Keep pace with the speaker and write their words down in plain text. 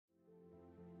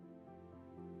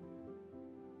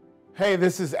Hey,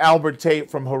 this is Albert Tate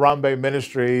from Harambee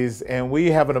Ministries, and we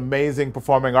have an amazing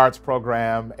performing arts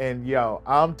program. And yo,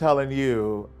 I'm telling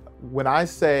you, when I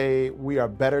say we are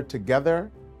better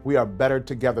together, we are better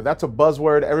together. That's a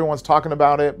buzzword, everyone's talking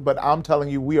about it, but I'm telling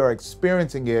you, we are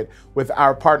experiencing it with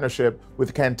our partnership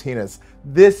with Cantinas.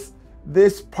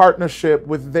 This partnership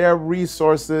with their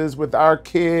resources, with our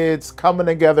kids coming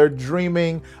together,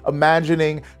 dreaming,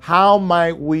 imagining, how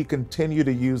might we continue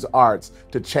to use arts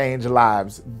to change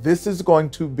lives? This is going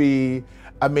to be,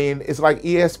 I mean, it's like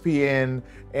ESPN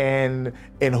and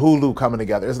Hulu coming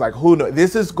together. It's like, who knows?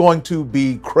 This is going to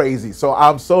be crazy. So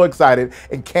I'm so excited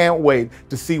and can't wait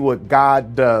to see what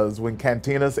God does when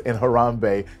Cantinas and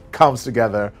Harambee comes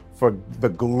together for the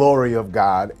glory of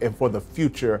God and for the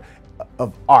future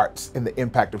of arts and the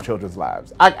impact of children's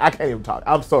lives. I can't even talk.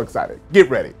 I'm so excited.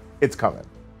 Get ready. It's coming.